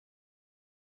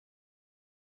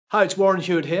Hi, it's Warren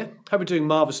Huart here. Hope you're doing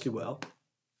marvellously well.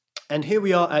 And here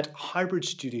we are at Hybrid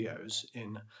Studios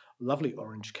in lovely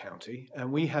Orange County,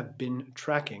 and we have been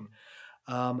tracking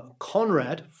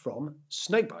Conrad from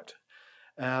Snakebite.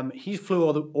 He flew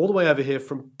all the way over here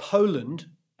from Poland,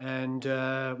 and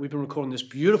we've been recording this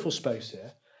beautiful space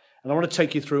here. And I want to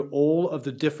take you through all of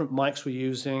the different mics we're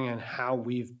using and how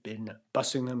we've been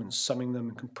bussing them and summing them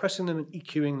and compressing them and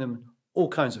EQing them, all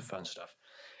kinds of fun stuff.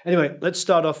 Anyway, let's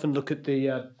start off and look at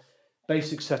the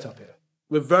basic setup here.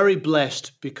 We're very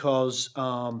blessed because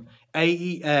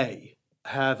AEA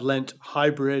have lent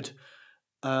Hybrid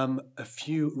a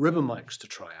few ribbon mics to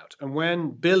try out. And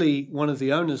when Billy, one of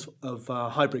the owners of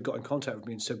Hybrid, got in contact with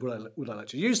me and said, would I like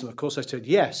to use them? Of course, I said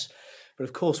yes. But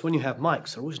of course, when you have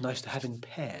mics, they're always nice to have in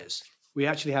pairs. We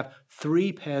actually have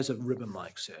 3 pairs of ribbon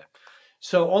mics here.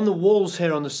 So on the walls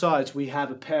here on the sides, we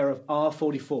have a pair of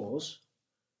R44s.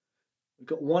 We've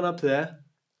got one up there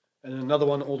and another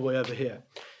one all the way over here.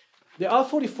 The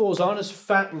R44s aren't as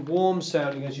fat and warm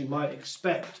sounding as you might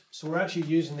expect. So we're actually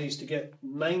using these to get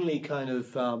mainly kind of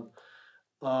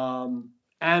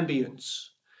ambience.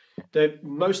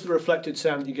 Most of the reflected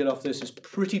sound that you get off this is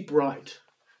pretty bright.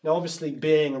 Now obviously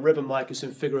being a ribbon mic, it's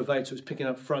in figure of 8, so it's picking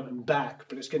up front and back,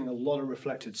 but it's getting a lot of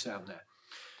reflected sound there.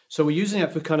 So we're using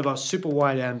it for kind of our super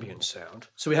wide ambient sound.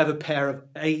 So we have a pair of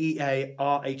AEA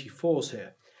R84s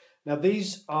here. Now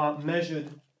these are measured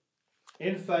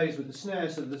in phase with the snare,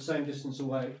 so they're the same distance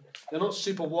away. They're not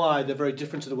super wide, they're very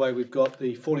different to the way we've got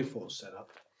the 44s set up.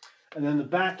 And then the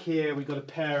back here, we've got a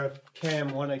pair of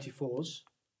KM 184s,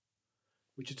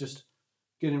 which are just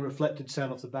getting reflected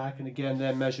sound off the back, and again,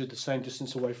 they're measured the same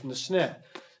distance away from the snare.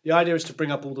 The idea is to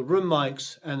bring up all the room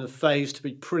mics and the phase to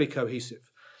be pretty cohesive.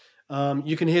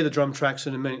 You can hear the drum tracks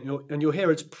in a minute, and you'll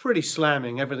hear it's pretty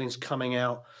slamming, everything's coming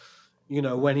out. You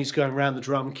know, when he's going around the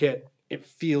drum kit, it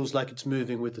feels like it's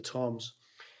moving with the toms.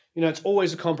 You know, it's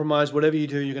always a compromise. Whatever you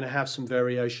do, you're going to have some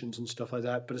variations and stuff like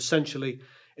that. But essentially,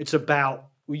 it's about,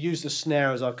 we use the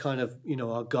snare as our kind of, you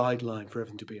know, our guideline for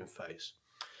everything to be in phase.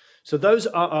 So those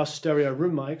are our stereo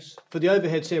room mics. For the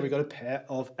overheads here, we've got a pair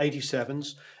of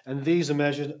 87s. And these are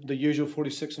measured the usual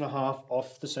 46.5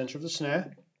 off the center of the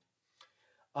snare.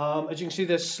 As you can see,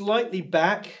 they're slightly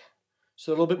back,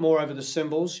 so a little bit more over the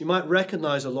cymbals. You might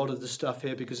recognize a lot of the stuff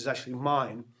here because it's actually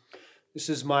mine. This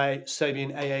is my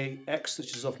Sabian AAX,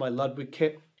 which is off my Ludwig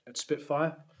kit at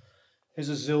Spitfire. Here's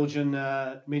a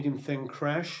Zildjian medium thin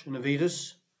crash in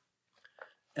Avidas.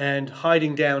 And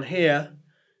hiding down here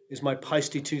is my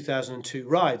Paiste 2002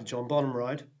 ride, the John Bonham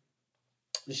ride.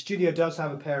 The studio does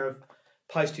have a pair of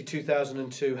Paiste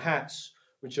 2002 hats,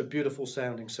 which are beautiful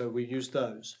sounding, so we use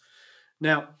those.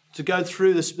 Now, to go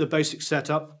through the basic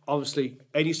setup, obviously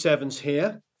 87s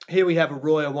here. Here we have a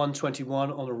Royer 121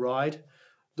 on a ride.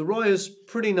 The Royer's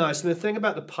pretty nice, and the thing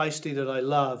about the Paiste that I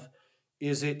love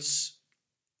is it's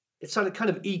kind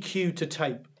of EQ to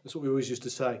tape. That's what we always used to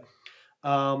say.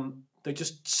 They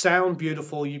just sound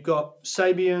beautiful. You've got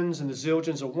Sabians and the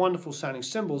Zildjians are wonderful sounding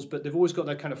cymbals, but they've always got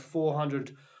that kind of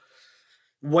 400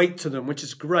 weight to them, which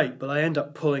is great, but I end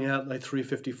up pulling out like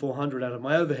 350, 400 out of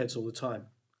my overheads all the time.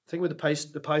 Thing with the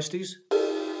Paistes,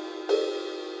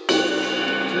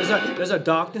 so there's that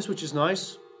darkness, which is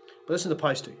nice, but listen to the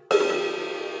Paiste.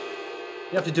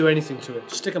 You have to do anything to it.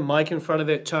 Stick a mic in front of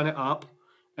it, turn it up,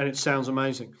 and it sounds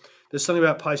amazing. There's something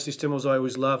about Paiste cymbals I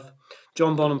always love.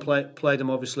 John Bonham played them.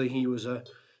 Obviously, he was a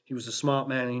smart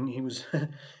man.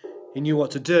 He knew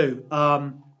what to do.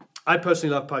 I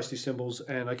personally love Paiste cymbals,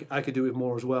 and I could do with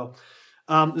more as well.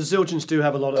 The Zildjians do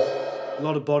have a lot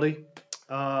of body,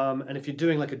 and if you're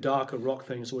doing like a darker rock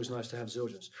thing, it's always nice to have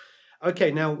Zildjians.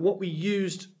 Okay, now what we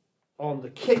used on the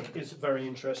kick is very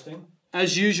interesting.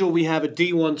 As usual, we have a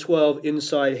D112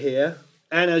 inside here,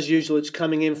 and as usual, it's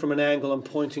coming in from an angle and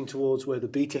pointing towards where the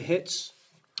beta hits.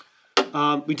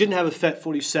 We didn't have a FET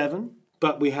 47,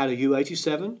 but we had a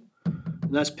U87, and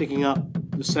that's picking up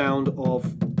the sound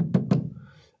of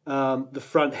the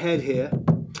front head here.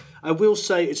 I will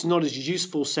say it's not as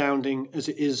useful sounding as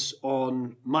it is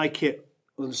on my kit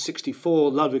on the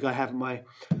 64 Ludwig I have in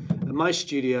my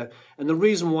studio, and the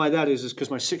reason why that is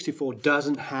because my 64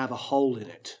 doesn't have a hole in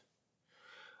it.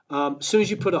 As soon as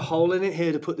you put a hole in it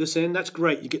here to put this in, that's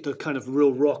great. You get the kind of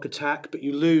real rock attack, but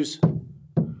you lose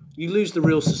the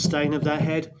real sustain of that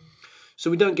head. So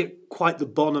we don't get quite the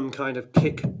Bonham kind of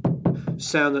kick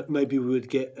sound that maybe we would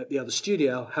get at the other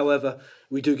studio. However,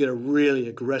 we do get a really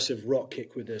aggressive rock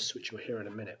kick with this, which you'll hear in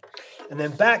a minute. And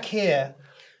then back here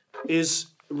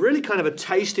is really kind of a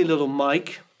tasty little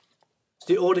mic. It's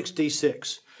the Audix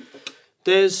D6.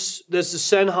 There's the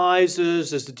Sennheisers,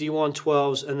 there's the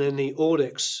D112s, and then the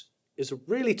Audix is a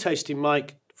really tasty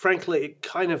mic frankly, it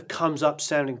kind of comes up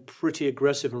sounding pretty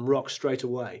aggressive and rock straight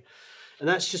away. And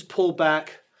that's just pulled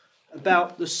back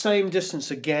about the same distance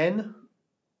again,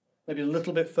 maybe a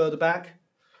little bit further back.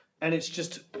 And it's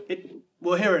just,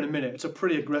 we'll hear it in a minute, it's a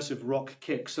pretty aggressive rock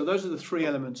kick. So those are the three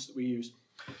elements that we use.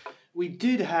 We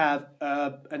did have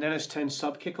an NS10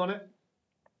 sub kick on it,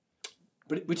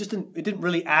 but it didn't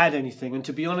really add anything. And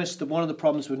to be honest, one of the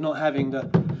problems with not having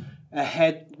a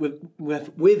head,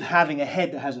 with having a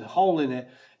head that has a hole in it,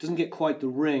 doesn't get quite the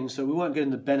ring, so we weren't getting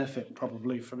the benefit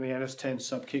probably from the NS10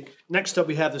 sub kick. Next up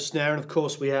we have the snare, and of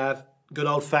course we have good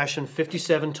old-fashioned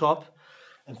 57 top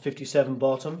and 57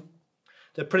 bottom.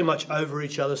 They're pretty much over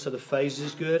each other, so the phase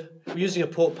is good. We're using a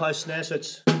pork pie snare, so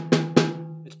it's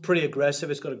pretty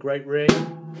aggressive. It's got a great ring.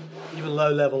 Even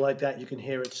low level like that, you can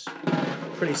hear it's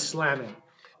pretty slamming.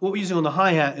 What we're using on the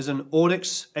hi-hat is an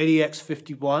Audix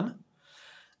ADX51,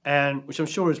 and which I'm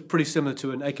sure is pretty similar to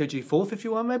an AKG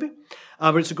 451 maybe,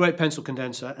 but it's a great pencil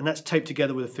condenser, and that's taped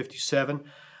together with a 57.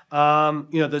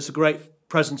 You know, there's a great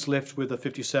presence lift with a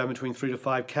 57 between 3 to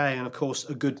 5K, and of course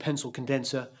a good pencil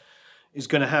condenser is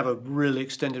going to have a really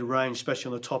extended range, especially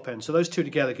on the top end. So those two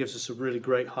together gives us a really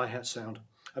great hi-hat sound.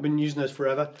 I've been using those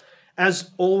forever.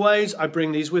 As always, I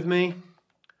bring these with me.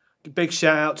 Big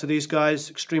shout out to these guys,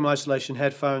 Extreme Isolation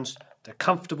headphones. They're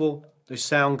comfortable, they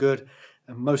sound good,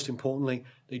 and most importantly,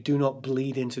 they do not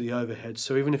bleed into the overhead.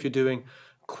 So even if you're doing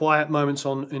quiet moments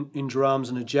in drums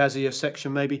and a jazzier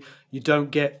section maybe, you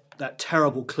don't get that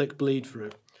terrible click bleed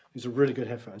through. These are really good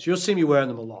headphones. You'll see me wearing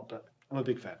them a lot, but I'm a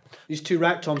big fan. These two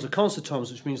rack toms are concert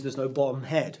toms, which means there's no bottom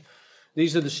head.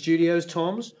 These are the Studios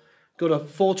toms. Got a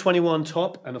 421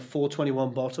 top and a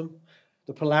 421 bottom.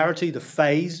 The polarity, the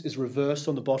phase, is reversed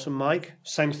on the bottom mic.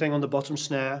 Same thing on the bottom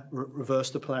snare,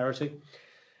 reverse the polarity.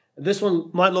 This one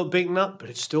might look beaten up, but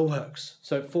it still works.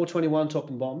 So 421 top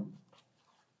and bottom.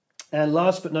 And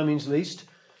last but no means least,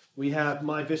 we have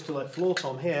my Vistalite floor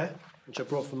tom here, which I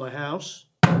brought from my house,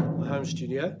 my home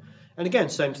studio. And again,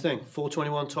 same thing,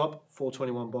 421 top,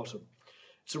 421 bottom.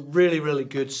 It's a really, really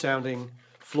good sounding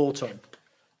floor tom.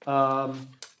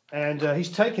 He's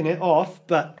taken it off,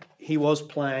 but he was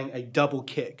playing a double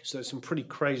kick. So there's some pretty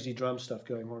crazy drum stuff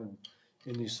going on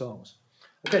in these songs.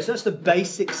 Okay, so that's the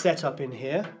basic setup in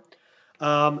here.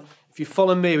 If you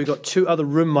follow me, we've got two other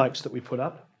room mics that we put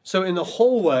up. So in the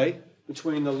hallway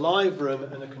between the live room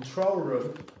and the control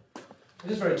room,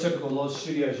 this is very typical. A lot of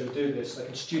studios will do this. Like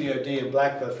in Studio D in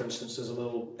Blackbird, for instance, there's a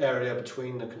little area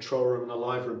between the control room and the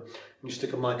live room. And you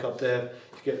stick a mic up there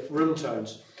to get room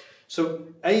tones. So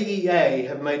AEA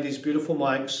have made these beautiful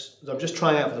mics that I'm just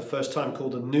trying out for the first time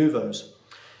called the Nuvos.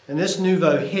 And this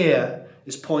Nuvo here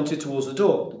is pointed towards the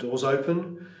door. The door's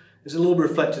open. There's a little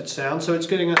reflected sound, so it's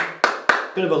getting a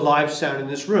bit of a live sound in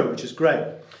this room, which is great.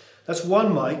 That's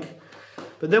one mic.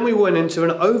 But then we went into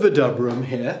an overdub room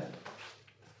here.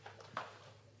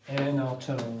 And I'll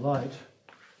turn on the light.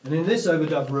 And in this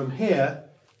overdub room here,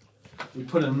 we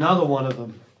put another one of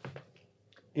them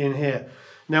in here.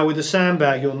 Now with the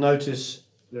sandbag, you'll notice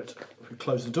that if we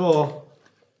close the door,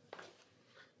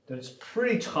 that it's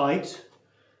pretty tight.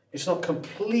 It's not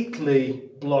completely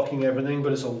blocking everything,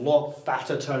 but it's a lot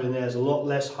fatter tone in there. There's a lot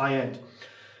less high end.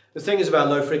 The thing is about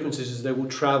low frequencies is they will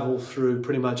travel through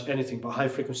pretty much anything, but high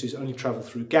frequencies only travel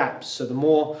through gaps. So the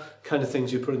more kind of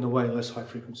things you put in the way, less high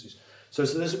frequencies. So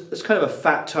there's kind of a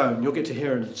fat tone. You'll get to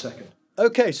hear it in a second.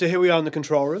 Okay, so here we are in the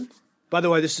control room. By the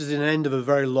way, this is an end of a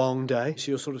very long day,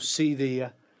 so you'll sort of see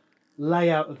the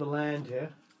layout of the land here.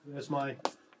 There's my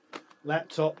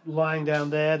laptop lying down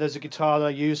there. There's a guitar that I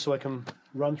use so I can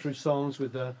run through songs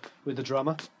with the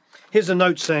drummer. Here's a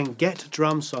note saying, get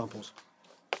drum samples.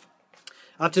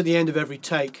 After the end of every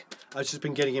take, I've just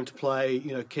been getting him to play,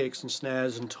 you know, kicks and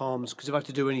snares and toms, because if I have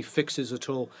to do any fixes at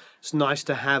all, it's nice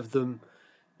to have them,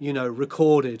 you know,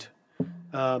 recorded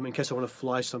in case I want to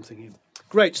fly something in.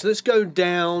 Great, so let's go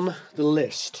down the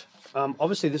list.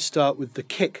 Obviously, let's start with the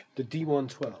kick, the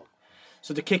D112.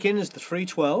 So the kick in is the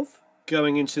 312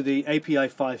 going into the API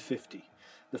 550.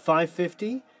 The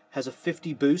 550 has a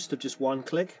 50 boost of just one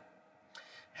click,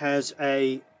 has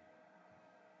a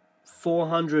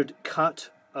 400 cut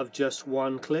of just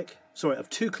one click, sorry, of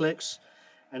 2 clicks,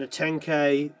 and a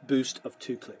 10K boost of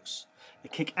 2 clicks. The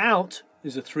kick out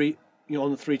is a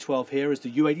on the 312 here is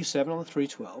the U87 on the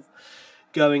 312,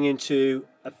 going into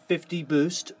a 50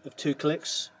 boost of 2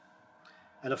 clicks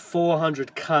and a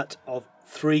 400 cut of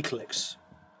 3 clicks,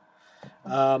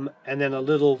 and then a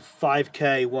little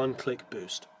 5K 1-click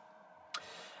boost.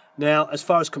 Now, as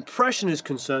far as compression is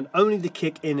concerned, only the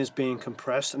kick in is being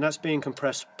compressed, and that's being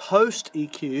compressed post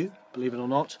EQ, believe it or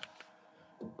not,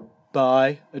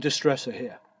 by a distressor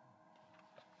here.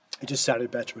 It just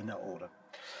sounded better in that order.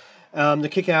 The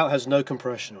kick out has no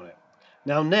compression on it.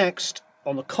 Now next,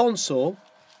 on the console,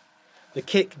 the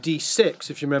kick D6,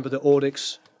 if you remember the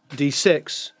Audix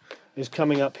D6, is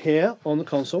coming up here on the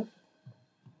console.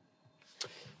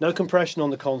 No compression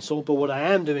on the console, but what I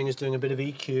am doing is doing a bit of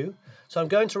EQ. So I'm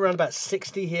going to around about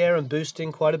 60 here and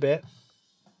boosting quite a bit.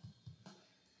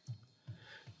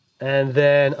 And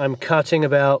then I'm cutting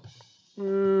about,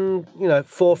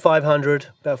 500,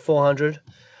 about 400.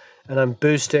 And I'm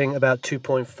boosting about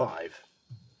 2.5.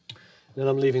 Then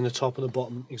I'm leaving the top and the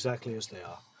bottom exactly as they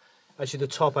are. Actually, the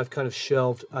top I've kind of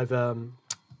shelved, I've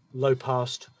low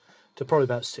passed to probably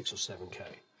about 6 or 7K.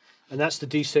 And that's the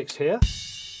D6 here.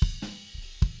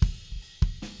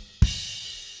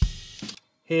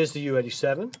 Here's the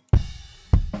U87.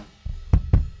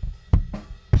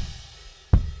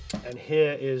 And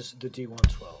here is the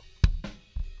D112.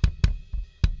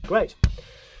 Great.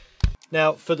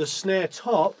 Now for the snare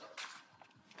top,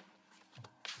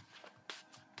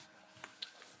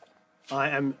 I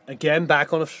am again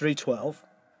back on a 312.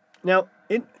 Now,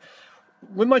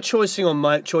 with my choices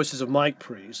of mic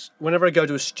pre's, whenever I go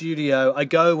to a studio, I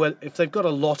go where if they've got a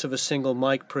lot of a single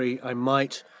mic pre, I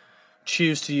might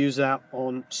choose to use that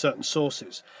on certain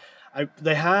sources.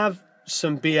 They have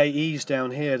some BAEs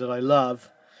down here that I love,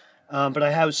 but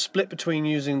I have split between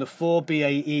using the 4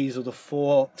 BAEs or the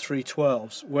 4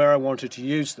 312s where I wanted to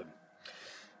use them.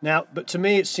 Now, but to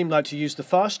me it seemed like to use the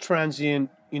fast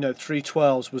transient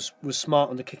 312s was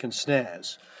smart on the kick and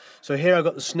snares. So here I've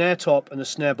got the snare top and the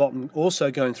snare bottom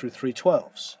also going through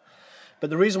 312s. But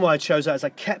the reason why I chose that is I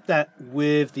kept that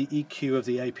with the EQ of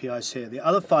the APIs here. The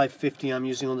other 550 I'm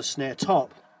using on the snare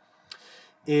top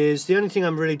is the only thing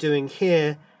I'm really doing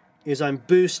here is I'm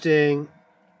boosting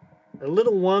a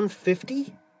little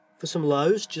 150 for some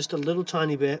lows, just a little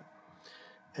tiny bit,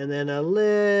 and then a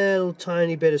little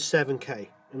tiny bit of 7K.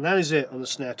 And that is it on the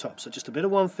snare top. So just a bit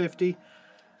of 150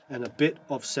 and a bit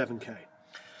of 7K.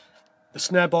 The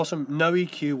snare bottom, no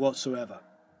EQ whatsoever.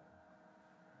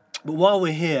 But while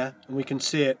we're here, and we can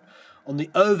see it, on the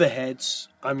overheads,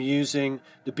 I'm using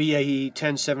the BAE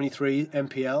 1073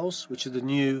 MPLs, which are the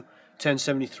new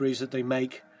 1073s that they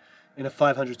make in a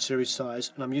 500 series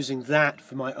size, and I'm using that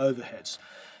for my overheads.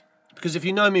 Because if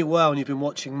you know me well and you've been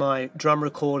watching my drum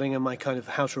recording and my kind of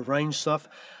how to arrange stuff,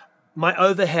 my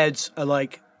overheads are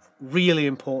like really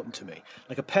important to me.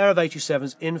 Like a pair of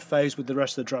 87s in phase with the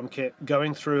rest of the drum kit,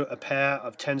 going through a pair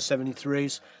of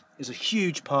 1073s is a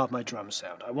huge part of my drum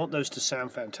sound. I want those to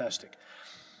sound fantastic.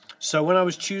 So when I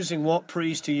was choosing what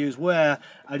pre's to use where,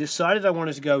 I decided I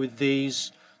wanted to go with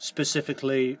these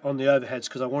specifically on the overheads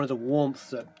because I wanted the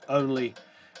warmth that only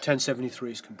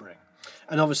 1073s can bring.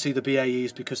 And obviously the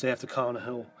BAEs, because they have the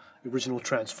Carnahill original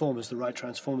transformers, the right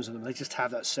transformers in them, they just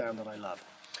have that sound that I love.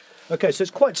 Okay, so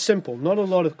it's quite simple, not a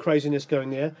lot of craziness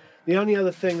going there. The only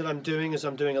other thing that I'm doing is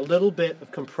I'm doing a little bit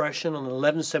of compression on an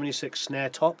 1176 snare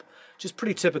top, which is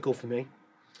pretty typical for me.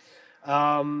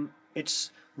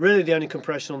 It's really the only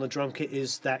compression on the drum kit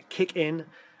is that kick in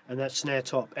and that snare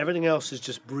top. Everything else is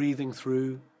just breathing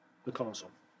through the console.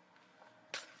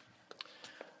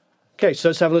 Okay, so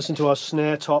let's have a listen to our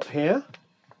snare top here.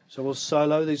 So we'll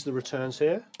solo, these are the returns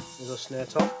here. There's our snare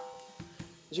top.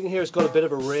 As you can hear, it's got a bit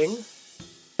of a ring.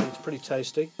 It's pretty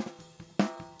tasty.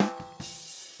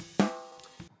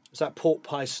 It's that pork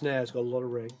pie snare, it's got a lot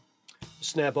of ring. The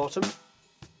snare bottom.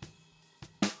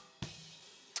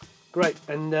 Great,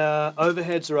 and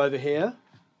overheads are over here.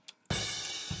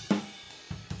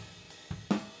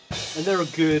 And they're a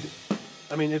good,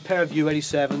 I mean, a pair of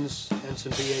U87s and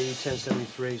some BAE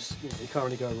 1073s, you can't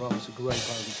really go wrong. It's a great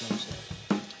part of the drum set.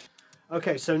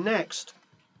 Okay, so next,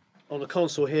 on the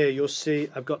console here, you'll see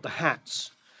I've got the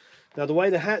hats. Now, the way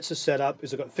the hats are set up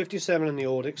is I've got 57 in the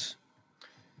Audix,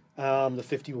 the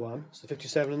 51, so the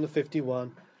 57 and the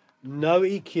 51. No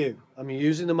EQ. I'm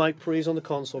using the mic pre's on the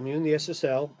console. I'm using the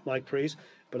SSL mic pre's,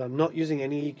 but I'm not using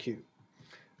any EQ.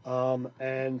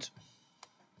 And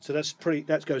so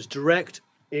that goes direct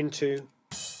into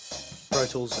Pro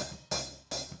Tools there.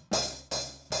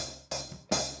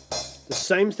 The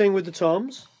same thing with the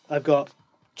toms. I've got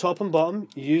top and bottom,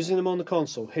 using them on the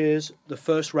console. Here's the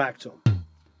first rack tom.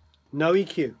 No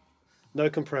EQ, no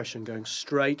compression, going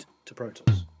straight to Pro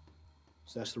Tools.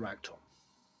 So that's the rack tom.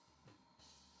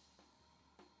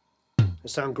 They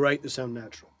sound great, they sound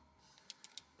natural.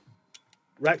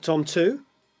 Rack tom 2,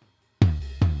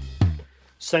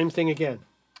 same thing again.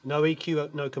 No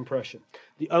EQ, no compression.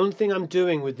 The only thing I'm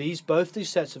doing with both these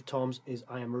sets of toms is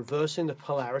I am reversing the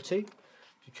polarity.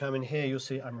 If you come in here, you'll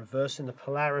see I'm reversing the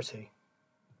polarity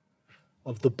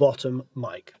of the bottom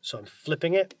mic. So I'm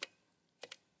flipping it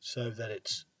so that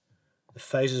it's The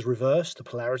phase is reversed, the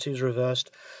polarity is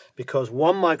reversed, because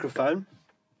one microphone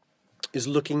is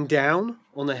looking down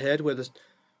on the head where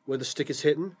the stick is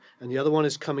hitting, and the other one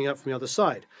is coming up from the other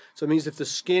side. So it means if the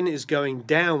skin is going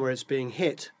down where it's being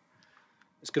hit,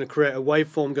 it's going to create a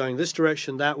waveform going this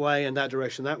direction that way and that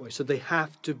direction that way. So they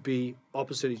have to be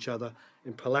opposite each other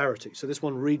in polarity. So this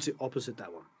one reads it opposite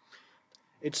that one.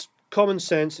 It's common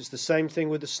sense. It's the same thing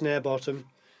with the snare bottom.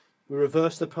 We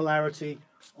reverse the polarity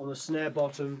on the snare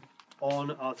bottom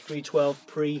on our 312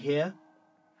 pre here.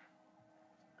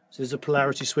 So there's a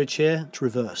polarity switch here. It's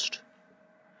reversed.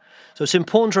 So it's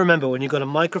important to remember when you've got a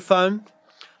microphone,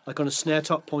 like on a snare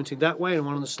top pointing that way and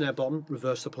one on the snare bottom,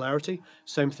 reverse the polarity.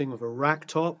 Same thing with a rack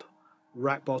top,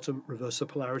 rack bottom, reverse the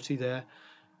polarity there,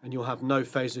 and you'll have no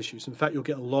phase issues. In fact, you'll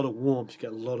get a lot of warmth, you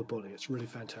get a lot of body. It's really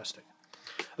fantastic.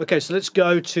 Okay, so let's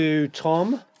go to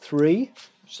tom 3,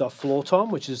 which is our floor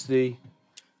tom, which is the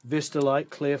Vista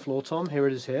Light clear floor tom. Here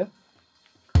it is here.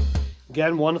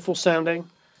 Again, wonderful sounding,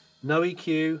 no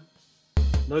EQ,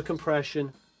 no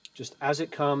compression, just as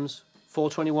it comes,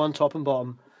 421 top and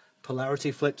bottom,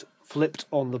 polarity flipped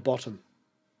on the bottom.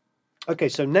 Okay,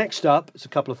 so next up is a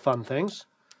couple of fun things.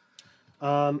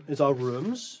 Is our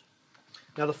rooms.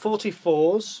 Now the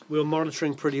 44s we were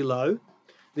monitoring pretty low.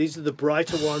 These are the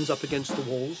brighter ones up against the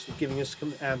walls, giving us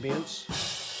some ambience.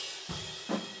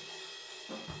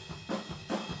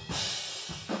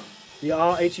 The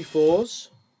R84s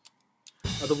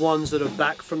are the ones that are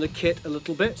back from the kit a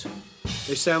little bit.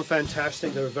 They sound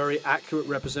fantastic. They're a very accurate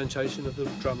representation of the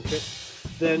drum kit.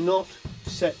 They're not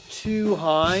set too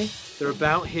high. They're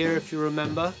about here, if you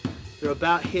remember. They're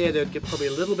about here. They'd get probably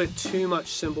a little bit too much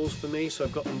cymbals for me, so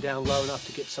I've got them down low enough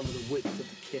to get some of the width of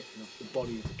the kit and of the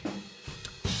body of the kit.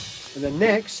 And then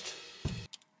next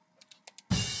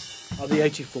are the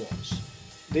 84s.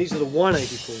 These are the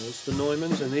 184s, the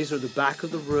Neumanns, and these are the back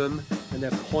of the room, and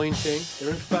they're pointing. They're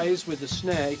in phase with the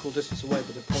snare, equal distance away,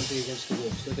 but they're pointing against the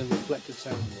wall, so they're going to reflect the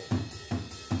sound of the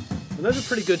wall. And those are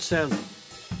pretty good sounding.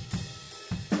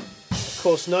 Of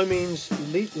course,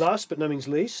 last but no means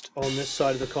least, on this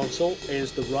side of the console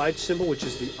is the ride cymbal, which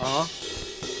is the R,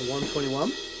 the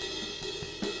 121.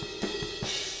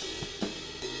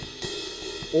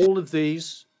 All of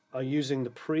these are using the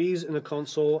pre's in the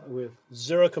console with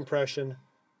zero compression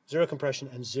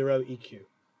and zero EQ,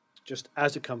 just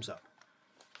as it comes up.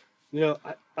 You know,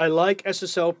 I like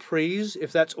SSL pre's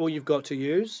if that's all you've got to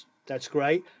use. That's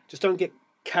great. Just don't get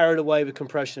carried away with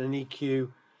compression and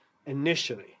EQ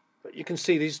initially. But you can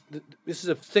see this is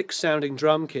a thick sounding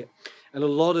drum kit, and a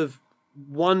lot of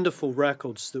wonderful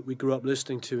records that we grew up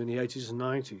listening to in the 80s and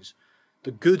 90s,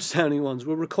 the good sounding ones,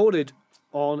 were recorded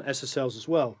on SSLs as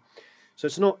well. So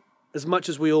it's not as much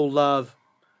as we all love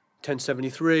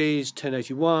 1073s,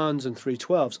 1081s and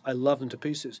 312s. I love them to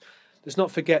pieces. Let's not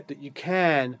forget that you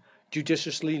can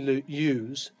judiciously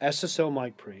use SSL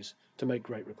mic pre's to make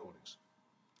great recordings.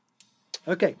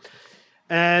 Okay,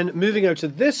 and moving over to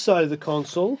this side of the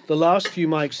console, the last few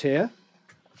mics here,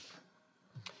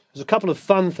 there's a couple of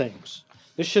fun things.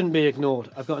 This shouldn't be ignored.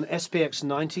 I've got an SPX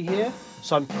 90 here,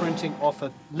 so I'm printing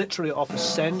literally off a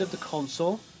send of the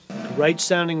console. Great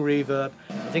sounding reverb.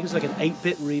 I think it's like an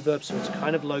 8-bit reverb, so it's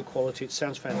kind of low quality. It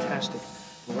sounds fantastic.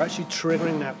 We're actually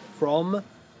triggering that from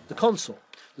the console.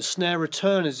 The snare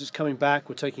return as it's coming back,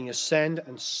 we're taking a send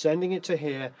and sending it to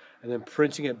here and then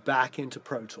printing it back into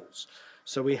Pro Tools.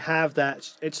 So we have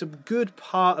that. It's a good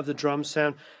part of the drum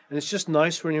sound, and it's just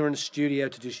nice when you're in a studio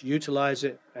to just utilize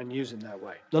it and use it that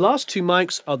way. The last two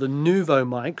mics are the Nuvo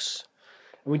mics,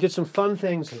 and we did some fun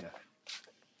things here.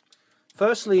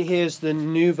 Firstly, here's the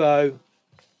Nuvo,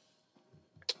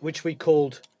 which we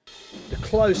called the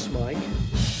close mic.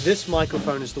 This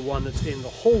microphone is the one that's in the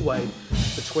hallway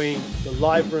between the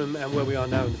live room and where we are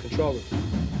now in the control room.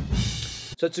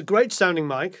 So it's a great sounding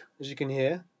mic, as you can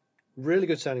hear. Really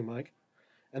good sounding mic.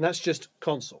 And that's just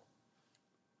console.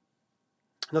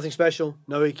 Nothing special,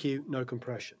 no EQ, no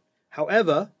compression.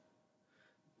 However,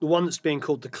 the one that's being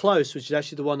called the close, which is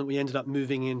actually the one that we ended up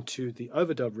moving into the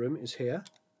overdub room, is here.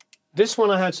 This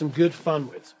one I had some good fun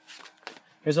with.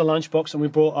 Here's a lunchbox, and we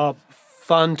brought our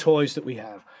fun toys that we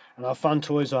have. And our fun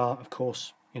toys are, of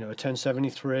course, a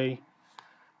 1073.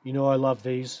 You know I love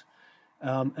these.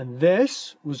 And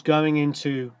this was going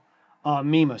into our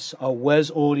Mimas, our Wes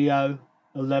Audio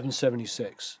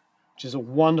 1176, which is a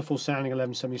wonderful sounding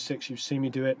 1176. You've seen me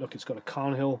do it. Look, it's got a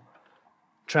Carnhill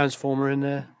transformer in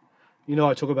there. You know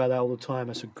I talk about that all the time.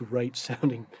 That's a great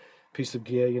sounding piece of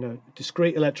gear.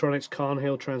 Discrete electronics,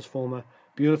 Carnhill transformer,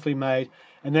 beautifully made.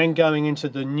 And then going into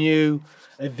the new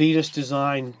Avitas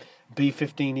design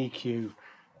B15 EQ,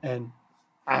 and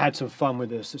I had some fun with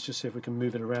this. Let's just see if we can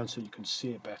move it around so you can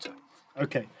see it better.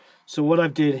 Okay, So what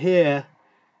I've did here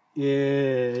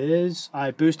is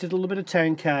I boosted a little bit of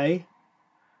 10K.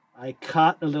 I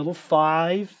cut a little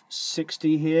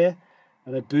 560 here,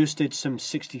 and I boosted some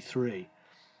 63.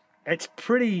 It's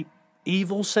pretty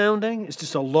evil sounding. It's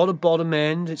just a lot of bottom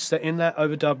end. It's in that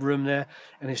overdub room there,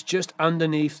 and it's just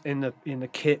underneath in the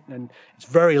kit, and it's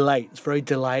very late. It's very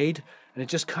delayed, and it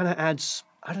just kind of adds,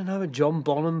 I don't know, a John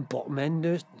Bonham bottom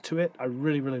end to it. I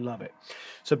really, really love it.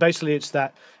 So basically, it's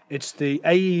the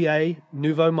AEA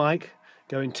Nouveau mic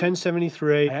going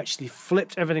 1073. I actually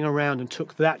flipped everything around and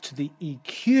took that to the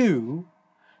EQ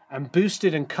and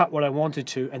boosted and cut what I wanted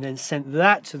to, and then sent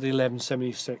that to the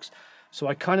 1176. So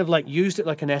I kind of like used it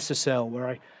like an SSL, where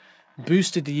I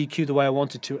boosted the EQ the way I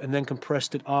wanted to and then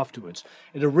compressed it afterwards.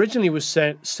 It originally was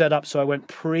set up so I went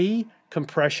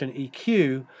pre-compression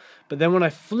EQ, but then when I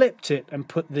flipped it and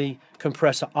put the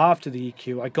compressor after the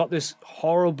EQ, I got this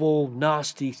horrible,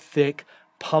 nasty, thick,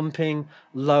 pumping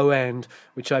low end,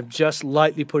 which I've just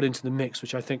lightly put into the mix,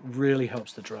 which I think really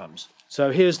helps the drums.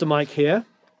 So here's the mic here.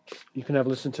 You can have a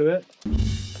listen to it.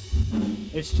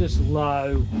 It's just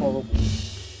low, horrible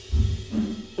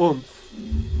oomph.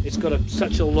 It's got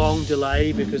such a long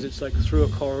delay because it's like through a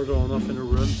corridor and off in a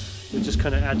room. It just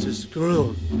kind of adds this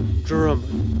drum.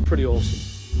 Pretty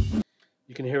awesome.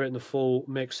 You can hear it in the full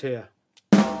mix here.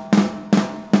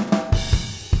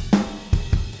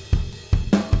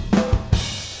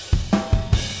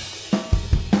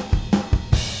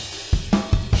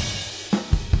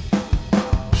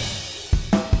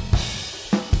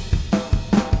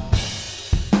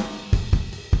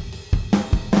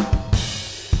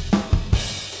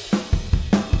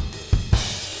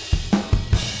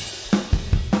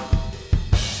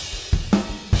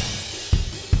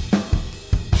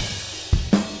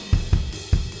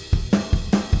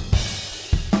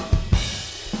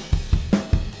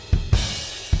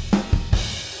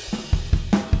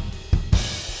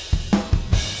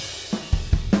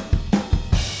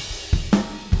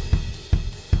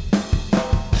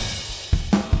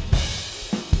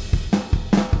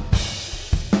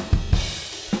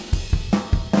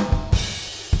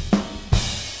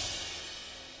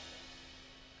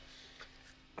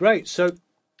 Great, so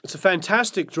it's a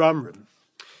fantastic drum room.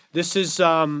 This is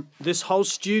this whole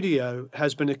studio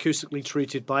has been acoustically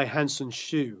treated by Hanson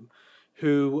Shu,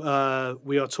 who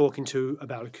we are talking to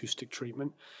about acoustic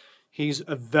treatment. He's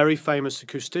a very famous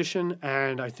acoustician,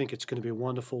 and I think it's going to be a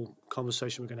wonderful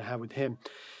conversation we're going to have with him.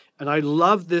 And I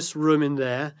love this room in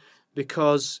there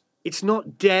because it's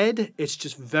not dead, it's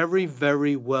just very,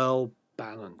 very well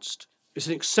balanced. It's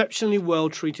an exceptionally well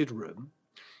treated room.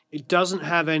 It doesn't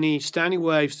have any standing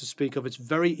waves to speak of. It's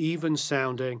very even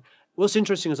sounding. What's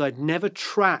interesting is I'd never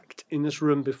tracked in this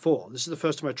room before. This is the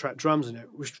first time I tracked drums in it,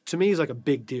 which to me is like a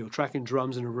big deal. Tracking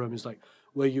drums in a room is like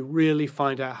where you really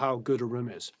find out how good a room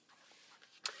is.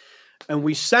 And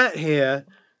we sat here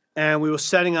and we were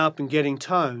setting up and getting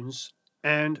tones,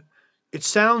 and it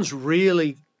sounds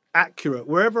really accurate.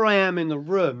 Wherever I am in the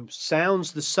room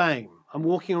sounds the same. I'm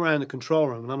walking around the control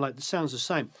room and I'm like, this sounds the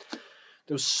same.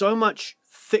 There was so much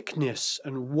thickness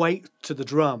and weight to the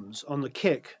drums on the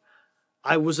kick.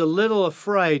 I was a little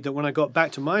afraid that when I got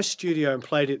back to my studio and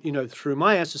played it, you know, through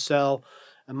my SSL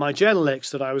and my Genelix,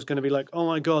 that I was going to be like, oh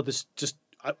my God, this just,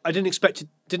 I didn't expect it,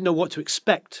 didn't know what to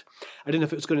expect. I didn't know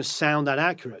if it was going to sound that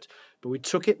accurate. But we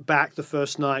took it back the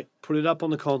first night, put it up on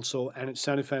the console, and it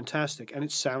sounded fantastic. And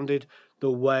it sounded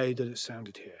the way that it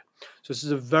sounded here. So this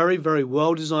is a very, very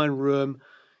well-designed room.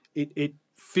 It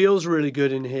feels really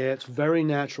good in here. It's a very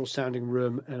natural sounding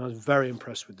room, and I was very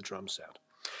impressed with the drum sound.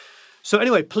 So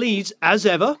anyway, please, as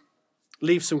ever,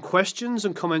 leave some questions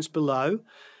and comments below.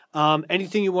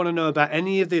 Anything you want to know about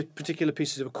any of the particular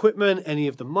pieces of equipment, any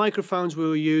of the microphones we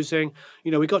were using.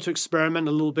 You know, we got to experiment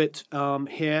a little bit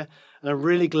here, and I'm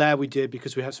really glad we did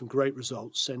because we had some great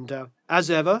results. And as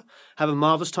ever, have a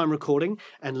marvelous time recording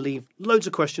and leave loads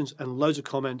of questions and loads of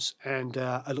comments. And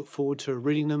I look forward to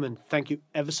reading them, and thank you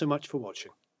ever so much for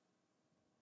watching.